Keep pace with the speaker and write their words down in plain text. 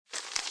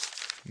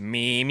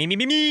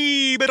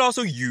Me, but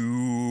also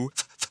you.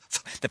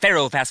 The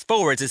Pharaoh fast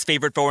forwards his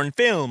favorite foreign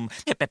film,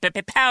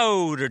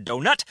 Powder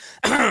Donut.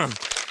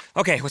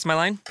 Okay, what's my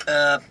line?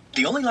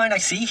 The only line I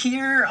see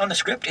here on the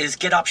script is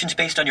get options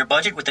based on your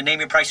budget with the Name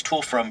Your Price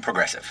tool from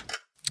Progressive.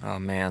 Oh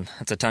man,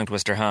 that's a tongue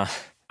twister, huh?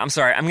 I'm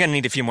sorry, I'm gonna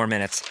need a few more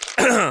minutes.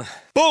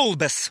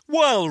 Bulbous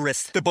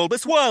Walrus, the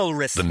Bulbous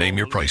Walrus. The Name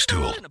Your Price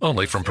tool,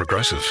 only from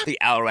Progressive. The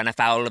owl ran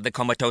afoul of the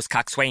comatose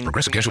coxswain.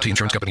 Progressive Casualty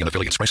Insurance Company and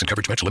affiliates. Price and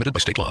coverage match limited by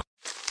state law.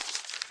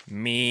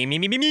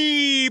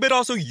 Me, but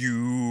also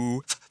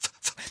you.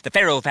 The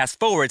Pharaoh fast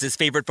forwards his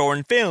favorite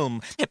foreign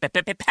film,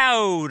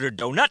 Powder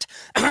Donut.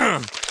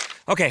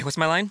 Okay, what's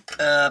my line?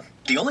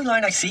 The only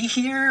line I see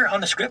here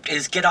on the script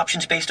is get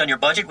options based on your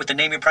budget with the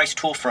Name Your Price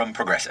tool from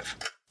Progressive.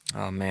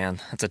 Oh man,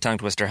 that's a tongue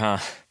twister, huh?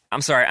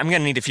 I'm sorry, I'm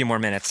gonna need a few more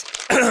minutes.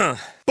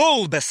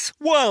 Bulbous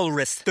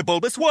Walrus, the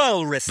Bulbous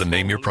Walrus. The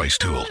Name Your Price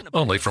tool,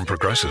 only from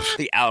Progressive.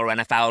 The owl ran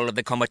afoul of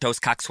the comatose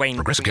coxswain.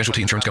 Progressive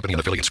Casualty Insurance Company and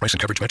affiliates. Price and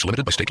coverage match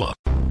limited by state law.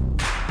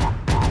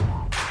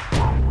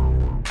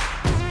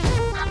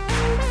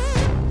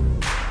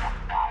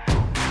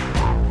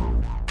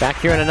 Back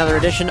here in another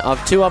edition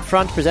of Two Up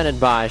Front, presented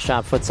by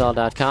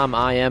ShopFutsal.com.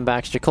 I am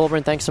Baxter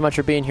Colburn. Thanks so much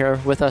for being here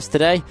with us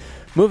today.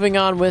 Moving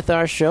on with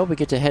our show, we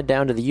get to head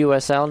down to the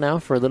USL now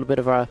for a little bit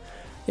of our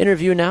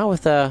interview now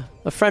with a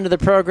friend of the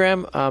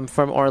program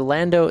from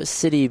Orlando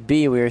City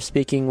B. We are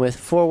speaking with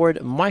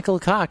forward Michael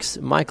Cox.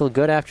 Michael,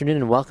 good afternoon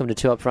and welcome to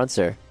Two Up Front,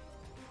 sir.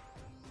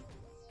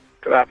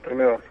 Good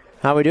afternoon.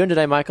 How are we doing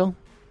today, Michael?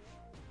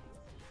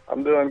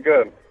 I'm doing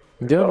good.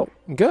 Good.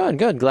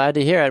 Glad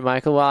to hear it,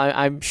 Michael. Well,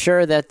 I'm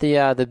sure that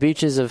the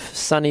beaches of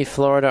sunny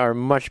Florida are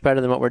much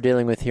better than what we're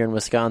dealing with here in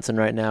Wisconsin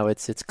right now.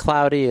 It's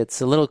cloudy. It's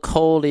a little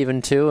cold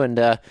even too.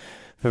 And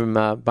from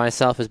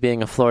myself as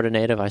being a Florida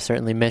native, I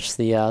certainly miss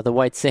the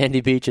white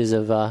sandy beaches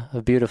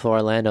of beautiful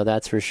Orlando.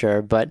 That's for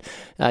sure. But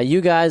you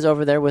guys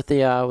over there with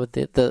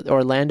the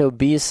Orlando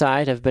B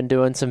side have been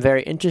doing some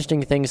very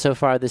interesting things so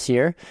far this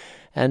year.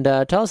 And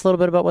tell us a little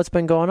bit about what's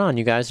been going on.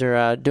 You guys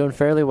are doing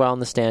fairly well in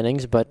the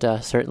standings, but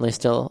certainly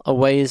still a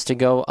ways to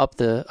go up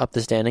the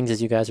standings, as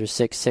you guys are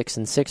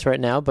 6-6-6 right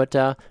now. But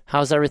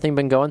how's everything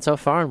been going so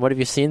far, and what have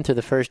you seen through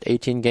the first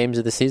 18 games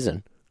of the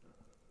season?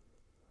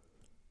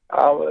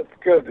 It's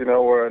good.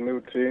 We're a new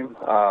team.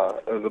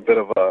 It was a bit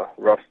of a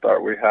rough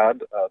start we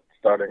had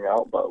starting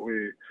out, but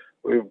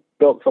we've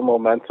built some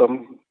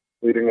momentum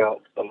leading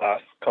out the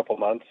last couple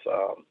months,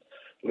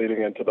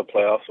 leading into the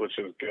playoffs, which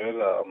is good.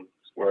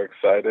 We're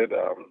excited.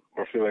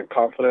 We're feeling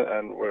confident,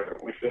 and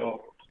we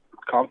feel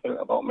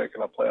confident about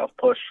making a playoff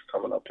push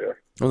coming up here.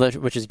 Well,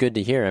 which is good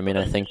to hear. I mean,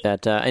 I think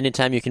that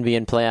anytime you can be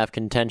in playoff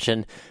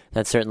contention,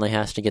 that certainly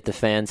has to get the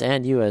fans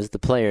and you as the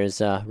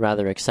players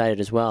rather excited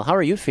as well. How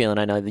are you feeling?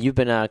 I know that you've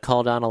been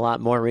called on a lot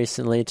more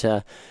recently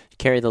to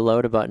carry the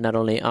load about not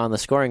only on the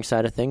scoring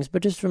side of things,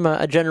 but just from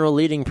a general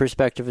leading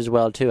perspective as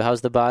well, too.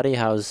 How's the body?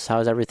 How's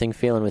everything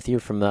feeling with you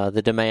from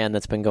the demand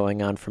that's been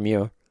going on from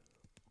you?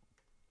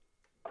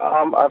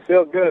 I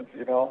feel good,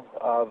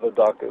 The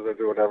doctors are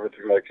doing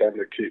everything they can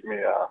to keep me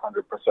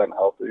 100%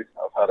 healthy.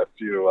 I've had a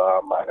few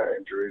minor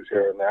injuries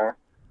here and there,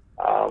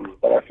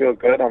 but I feel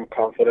good. I'm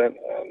confident,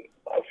 and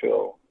I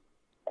feel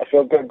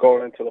good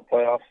going into the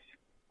playoffs,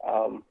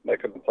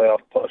 making the playoff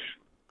push.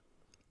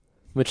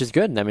 Which is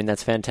good. I mean,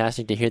 that's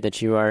fantastic to hear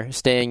that you are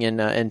staying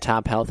in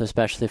top health,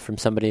 especially from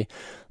somebody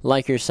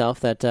like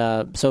yourself that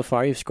so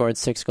far you've scored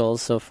 6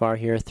 goals so far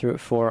here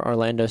for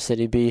Orlando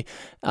City B.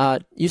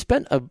 You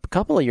spent a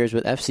couple of years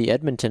with FC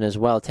Edmonton as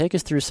well. Take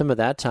us through some of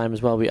that time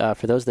as well.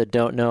 For those that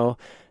don't know,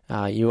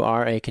 you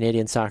are a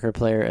Canadian soccer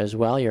player as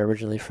well. You're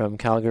originally from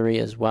Calgary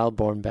as well,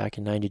 born back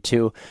in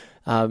 92.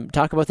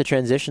 Talk about the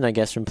transition, I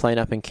guess, from playing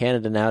up in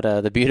Canada now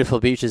to the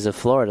beautiful beaches of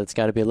Florida. It's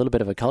got to be a little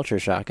bit of a culture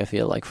shock, I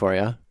feel like, for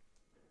you.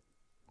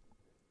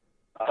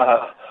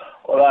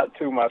 Well, not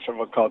too much of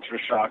a culture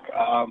shock.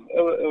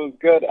 It was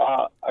good.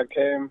 I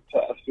came to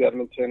FC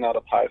Edmonton out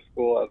of high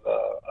school as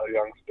a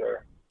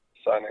youngster,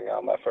 signing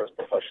my first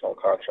professional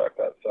contract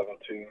at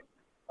 17.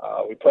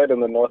 We played in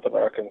the North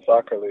American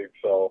Soccer League,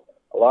 so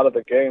a lot of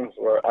the games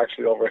were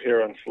actually over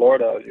here in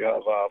Florida. You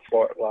have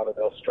Fort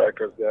Lauderdale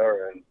Strikers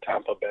there and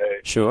Tampa Bay.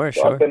 Sure.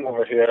 I've been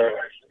over here.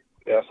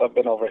 Yes, I've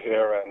been over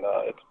here, and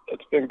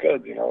it's been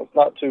good. It's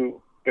not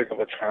too big of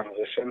a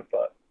transition,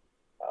 but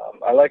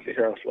I like it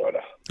here in Florida.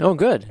 Oh,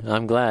 good.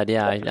 I'm glad.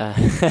 Yeah,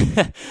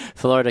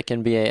 Florida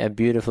can be a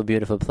beautiful,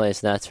 beautiful place.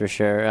 That's for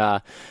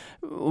sure.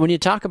 When you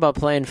talk about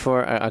playing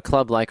for a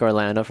club like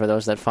Orlando, for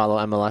those that follow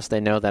MLS, they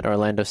know that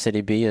Orlando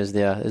City B is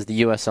the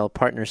USL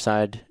partner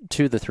side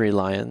to the Three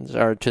Lions,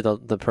 or to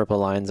the Purple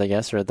Lions, I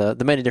guess, or the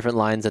many different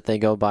lines that they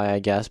go by, I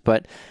guess.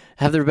 But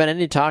have there been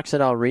any talks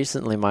at all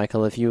recently,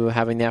 Michael, if you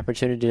having the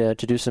opportunity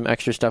to do some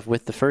extra stuff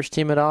with the first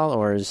team at all,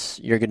 or is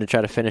you're going to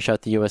try to finish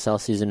out the USL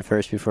season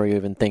first before you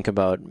even think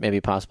about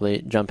maybe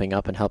possibly jumping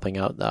up and helping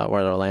out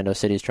what Orlando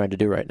City is trying to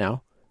do right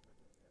now?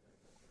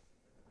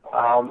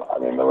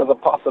 There was a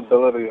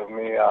possibility of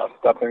me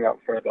stepping up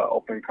for the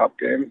Open Cup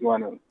games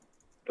when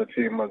the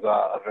team was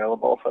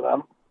available for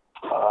them.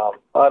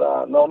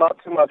 But no, not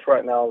too much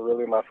right now.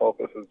 Really, my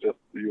focus is just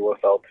the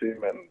USL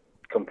team and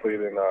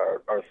completing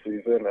our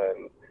season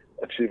and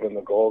achieving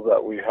the goals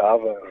that we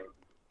have, and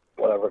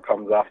whatever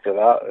comes after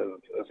that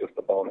is just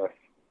a bonus.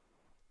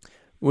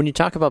 When you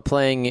talk about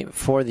playing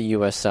for the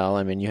USL,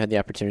 I mean, you had the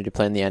opportunity to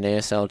play in the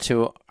NASL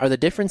too. Are the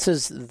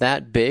differences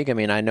that big? I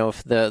mean, I know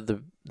if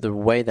the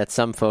way that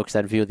some folks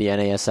that view the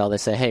NASL, they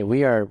say, hey,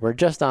 we're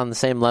just on the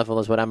same level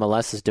as what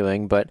MLS is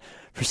doing. But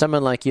for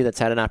someone like you that's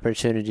had an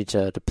opportunity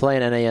to play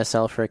in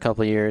NASL for a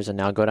couple of years and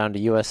now go down to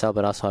USL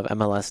but also have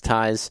MLS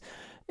ties,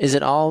 is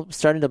it all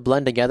starting to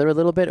blend together a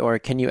little bit, or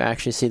can you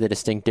actually see the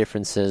distinct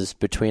differences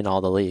between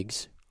all the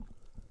leagues?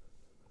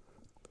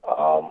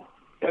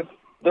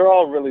 They're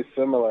all really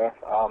similar,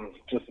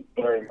 just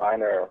very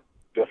minor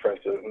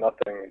differences,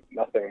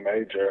 nothing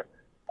major.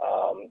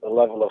 The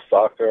level of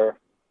soccer,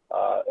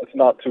 it's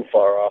not too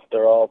far off.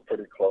 They're all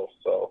pretty close,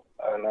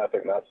 and I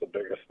think that's the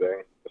biggest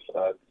thing.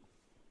 Besides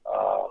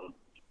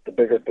the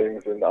bigger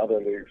things in other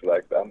leagues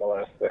like the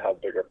MLS, they have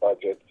bigger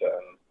budgets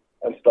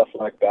and stuff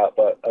like that.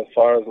 But as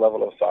far as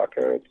level of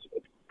soccer,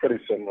 it's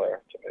pretty similar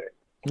to me.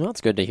 Well,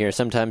 that's good to hear.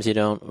 Sometimes you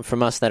don't,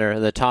 from us that are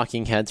the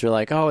talking heads, we're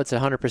like, oh, it's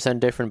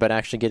 100% different, but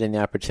actually getting the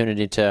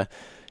opportunity to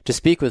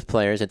speak with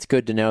players, it's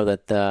good to know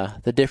that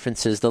the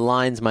differences, the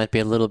lines might be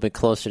a little bit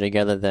closer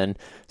together than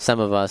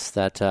some of us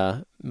that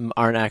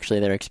aren't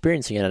actually there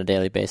experiencing it on a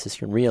daily basis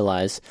can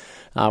realize.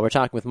 We're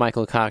talking with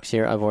Michael Cox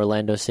here of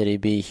Orlando City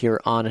B here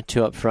on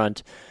Two Up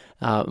Front.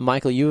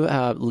 Michael, you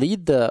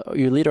lead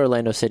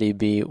Orlando City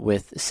B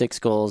with 6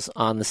 goals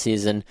on the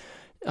season.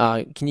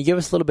 Can you give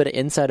us a little bit of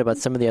insight about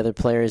some of the other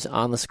players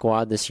on the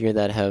squad this year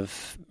that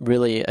have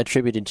really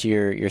attributed to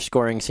your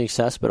scoring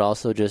success, but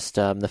also just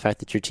the fact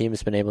that your team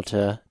has been able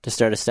to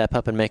start to step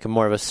up and make a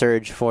more of a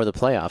surge for the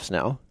playoffs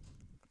now?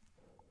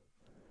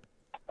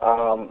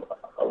 A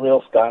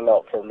real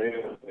standout for me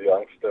is the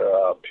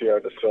youngster,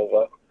 Pierre Da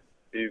Silva.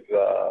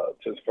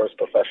 It's his first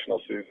professional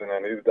season,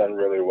 and he's done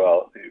really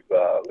well. He's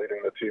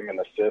leading the team in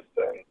assists,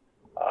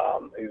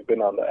 and he's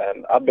been on the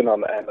end. I've been on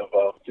the end of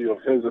a few of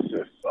his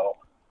assists, so.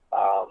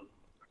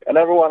 And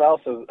everyone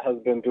else has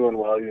been doing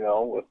well,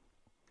 with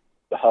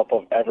the help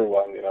of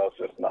everyone. It's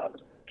just not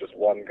just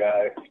one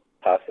guy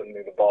passing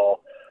me the ball.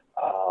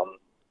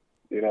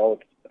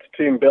 It's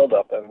team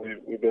build-up, and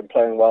we've been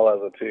playing well as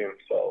a team.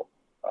 So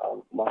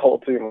my whole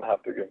team I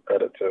have to give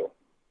credit to.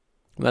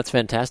 Well, that's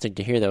fantastic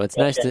to hear, though. It's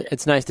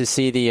nice to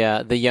see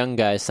the young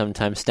guys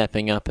sometimes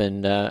stepping up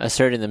and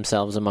asserting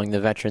themselves among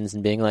the veterans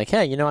and being like,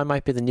 hey, I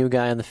might be the new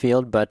guy on the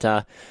field, but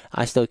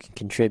I still can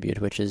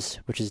contribute, which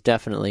is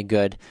definitely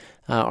good.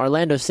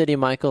 Orlando City,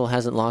 Michael,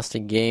 hasn't lost a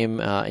game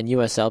in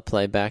USL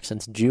play back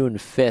since June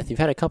 5th. You've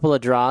had a couple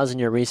of draws in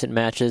your recent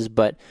matches,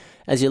 but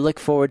as you look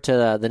forward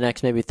to the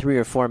next maybe 3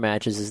 or 4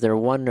 matches, is there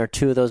 1 or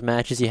 2 of those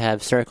matches you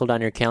have circled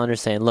on your calendar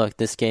saying, look,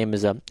 this game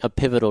is a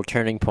pivotal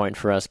turning point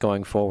for us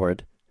going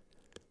forward?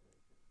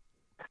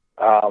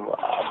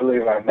 I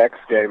believe our next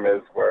game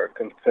is we're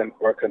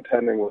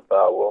contending with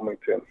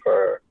Wilmington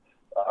for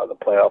the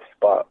playoff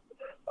spot.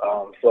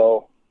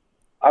 So,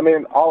 I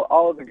mean,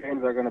 all of the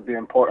games are going to be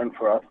important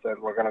for us,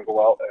 and we're going to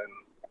go out and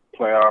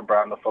play our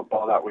brand of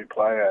football that we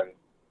play and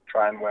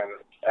try and win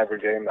every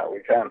game that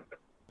we can.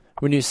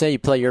 When you say you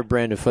play your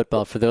brand of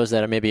football, for those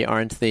that maybe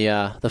aren't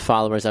the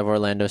followers of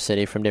Orlando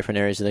City from different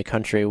areas of the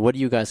country, what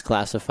do you guys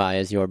classify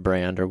as your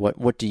brand, or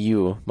what do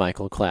you,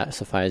 Michael,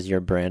 classify as your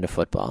brand of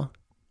football?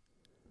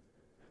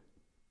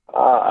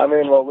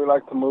 We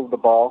like to move the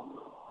ball,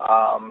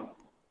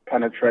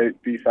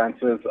 penetrate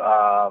defenses,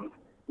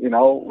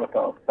 with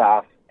a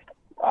fast,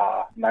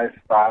 nice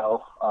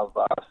style of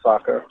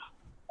soccer.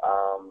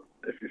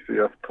 If you see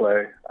us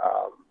play,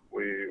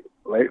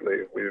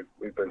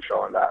 we've been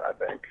showing that, I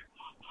think.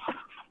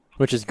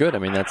 Which is good. I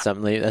mean, that's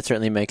something that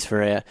certainly makes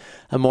for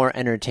a more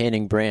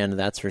entertaining brand.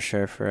 That's for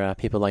sure. For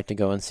people like to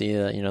go and see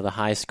the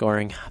high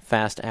scoring,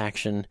 fast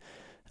action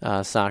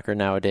soccer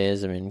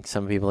nowadays. I mean,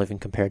 some people even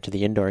compare it to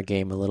the indoor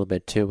game a little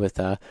bit too, with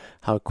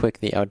how quick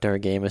the outdoor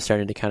game is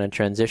starting to kind of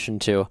transition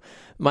to.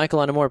 Michael,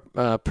 on a more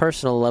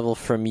personal level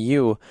from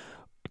you,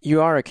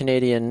 you are a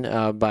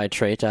Canadian by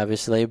trait,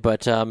 obviously,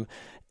 but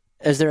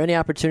is there any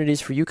opportunities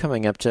for you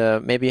coming up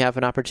to maybe have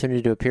an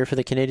opportunity to appear for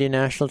the Canadian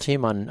national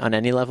team on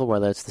any level,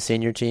 whether it's the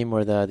senior team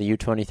or the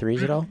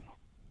U23s at all?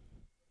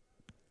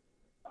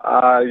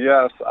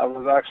 Yes, I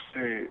was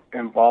actually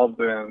involved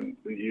in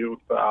the youth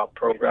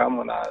program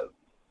when I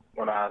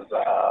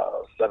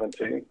was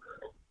 17.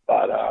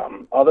 But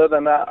other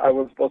than that, I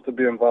was supposed to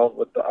be involved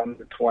with the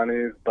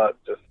under-20s, but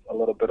just a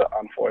little bit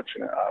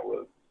unfortunate.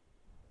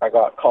 I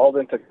got called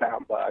into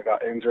camp, but I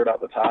got injured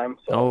at the time.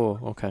 So,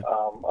 okay.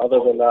 Other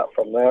than that,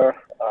 from there,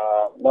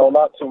 no,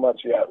 not too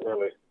much yet,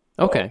 really.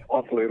 Okay. So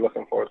hopefully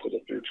looking forward to the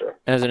future.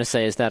 I was going to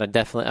say, is that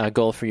a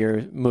goal for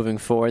your moving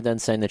forward then,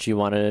 saying that you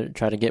want to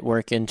try to get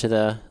work into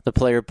the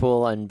player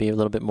pool and be a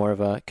little bit more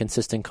of a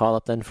consistent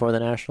call-up then for the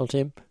national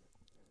team?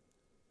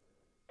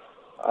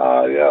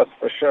 Yes,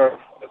 for sure.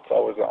 It's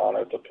always an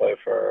honor to play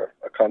for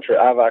a country.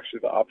 I have actually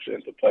the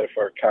option to play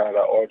for Canada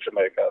or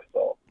Jamaica.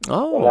 So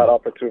when that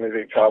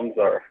opportunity comes,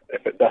 or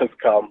if it does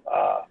come,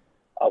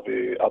 I'll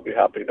be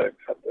happy to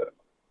accept it.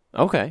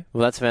 Okay,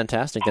 well that's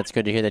fantastic. That's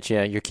good to hear that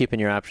you're keeping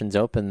your options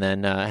open.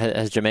 Then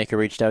has Jamaica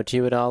reached out to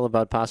you at all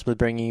about possibly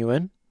bringing you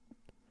in?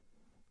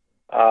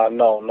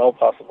 No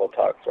possible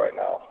talks right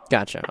now.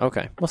 Gotcha.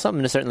 Okay. Well,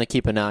 something to certainly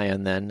keep an eye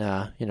on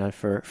then,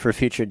 for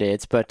future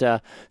dates.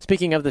 But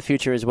speaking of the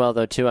future as well,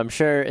 though, too, I'm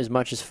sure as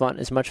much fun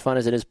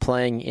as it is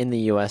playing in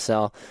the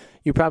USL,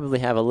 you probably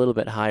have a little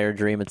bit higher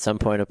dream at some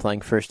point of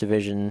playing First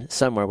Division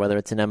somewhere, whether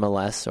it's in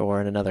MLS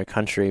or in another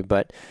country.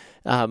 But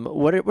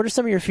what are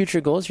some of your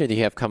future goals here that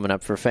you have coming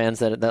up for fans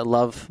that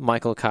love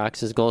Michael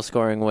Cox's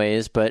goal-scoring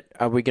ways? But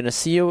are we going to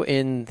see you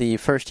in the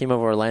first team of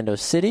Orlando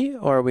City,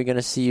 or are we going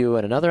to see you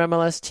at another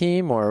MLS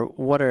team, or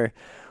what are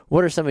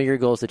some of your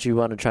goals that you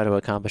want to try to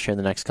accomplish here in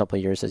the next couple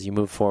of years as you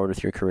move forward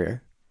with your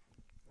career?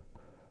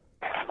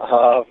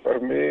 For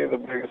me, the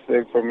biggest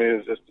thing for me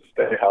is just to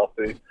stay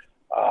healthy.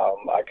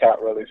 I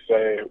can't really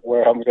say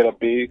where I'm going to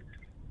be.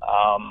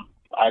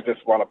 I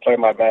just want to play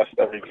my best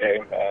every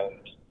game, and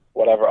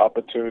whatever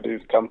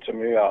opportunities come to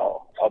me,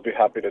 I'll be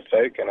happy to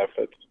take. And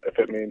if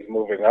it means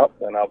moving up,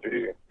 then I'll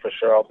be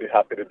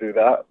happy to do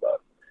that.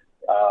 But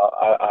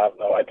I have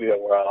no idea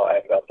where I'll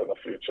end up in the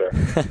future.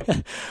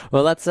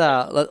 Well,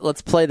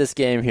 let's play this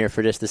game here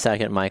for just a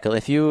second, Michael.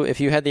 If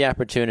you had the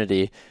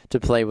opportunity to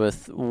play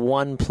with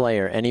one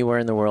player anywhere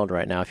in the world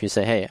right now, if you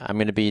say, hey, I'm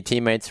going to be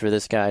teammates for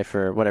this guy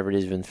for whatever it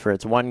is, even for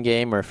it's one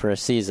game or for a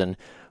season,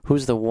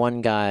 who's the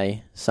one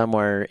guy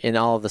somewhere in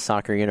all of the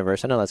soccer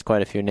universe? I know that's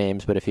quite a few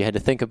names, but if you had to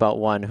think about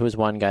one, who's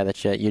one guy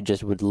that you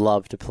just would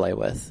love to play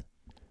with?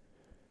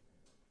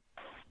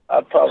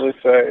 I'd probably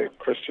say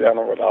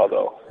Cristiano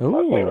Ronaldo,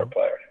 my favorite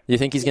player. You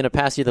think he's going to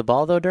pass you the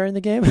ball, though, during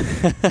the game?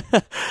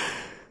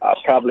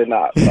 Probably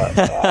not, but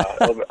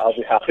I'll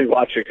be happy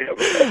watching him.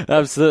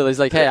 Absolutely. He's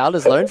like, hey, I'll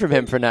just learn from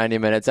him for 90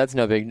 minutes. That's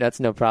no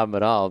problem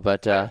at all.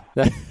 But well,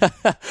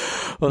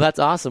 that's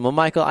awesome. Well,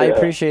 Michael, I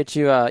appreciate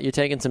you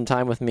taking some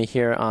time with me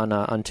here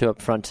on Two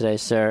Up Front today,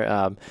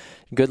 sir.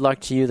 Good luck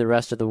to you the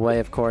rest of the way,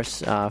 of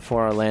course,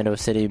 for Orlando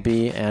City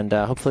B, and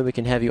hopefully we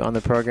can have you on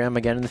the program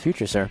again in the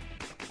future, sir.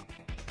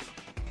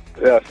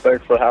 Yes,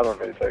 thanks for having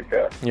me. Take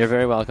care. You're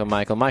very welcome,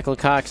 Michael. Michael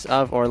Cox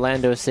of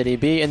Orlando City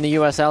B in the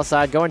USL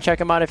side. Go and check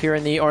them out if you're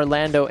in the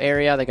Orlando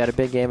area. They got a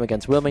big game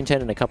against Wilmington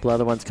and a couple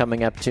other ones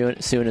coming up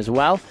soon as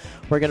well.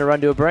 We're going to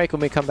run to a break. When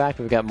we come back,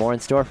 we've got more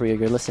in store for you.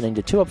 You're listening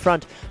to Two Up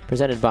Front,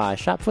 presented by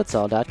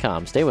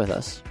ShopFutsal.com. Stay with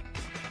us.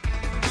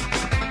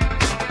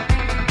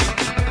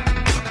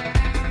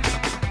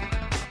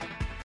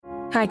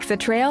 Hike the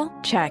trail?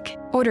 Check.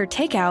 Order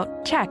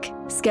takeout? Check.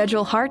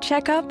 Schedule heart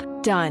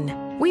checkup?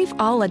 Done. We've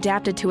all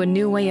adapted to a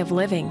new way of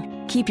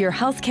living. Keep your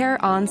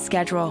healthcare on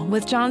schedule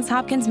with Johns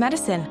Hopkins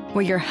Medicine,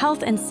 where your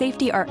health and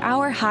safety are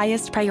our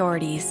highest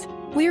priorities.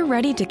 We're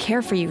ready to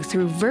care for you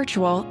through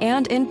virtual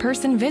and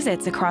in-person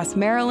visits across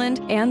Maryland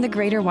and the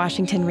greater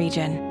Washington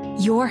region.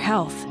 Your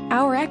health,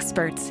 our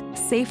experts,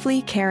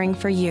 safely caring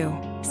for you.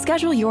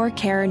 Schedule your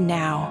care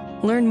now.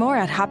 Learn more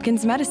at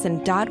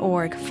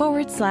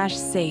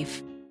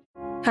hopkinsmedicine.org/safe.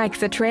 Hike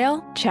the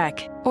trail?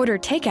 Check. Order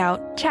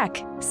takeout?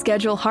 Check.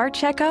 Schedule heart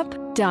checkup?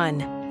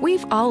 Done.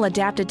 We've all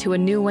adapted to a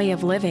new way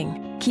of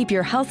living. Keep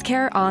your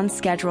healthcare on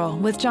schedule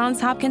with Johns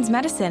Hopkins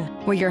Medicine,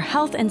 where your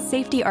health and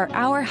safety are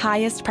our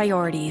highest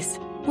priorities.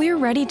 We're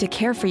ready to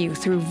care for you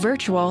through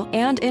virtual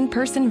and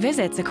in-person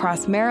visits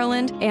across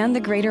Maryland and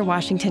the greater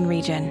Washington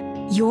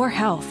region. Your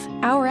health,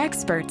 our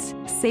experts,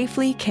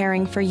 safely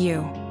caring for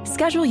you.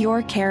 Schedule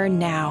your care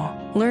now.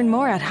 Learn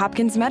more at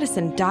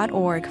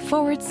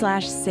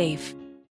hopkinsmedicine.org/safe.